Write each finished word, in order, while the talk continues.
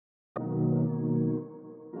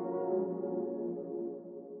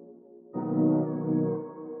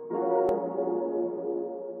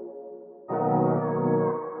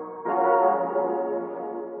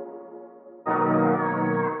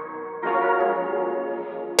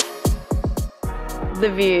The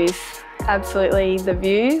views, absolutely the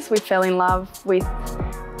views. We fell in love with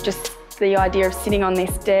just the idea of sitting on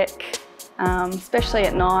this deck, especially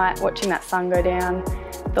at night, watching that sun go down,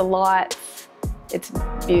 the lights. It's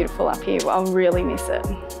beautiful up here. I'll really miss it.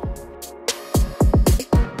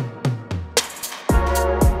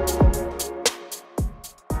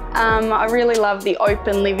 I really love the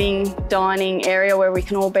open living dining area where we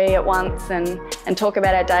can all be at once and talk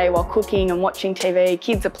about our day while cooking and watching TV.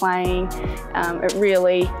 Kids are playing. It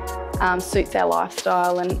really suits our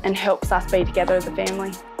lifestyle and helps us be together as a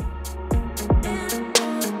family.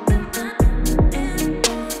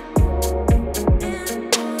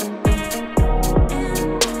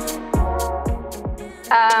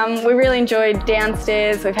 We really enjoyed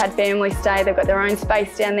downstairs. We've had family stay. They've got their own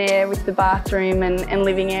space down there with the bathroom and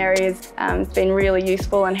living areas. It's been really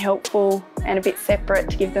useful and helpful and a bit separate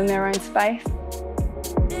to give them their own space.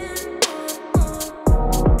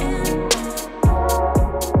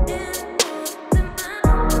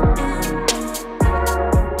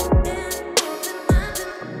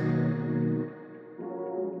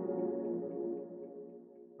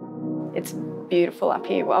 It's beautiful up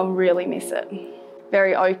here. I'll really miss it.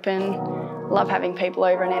 Very open, love having people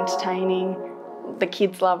over and entertaining. The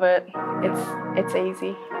kids love it. It's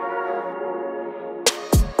easy.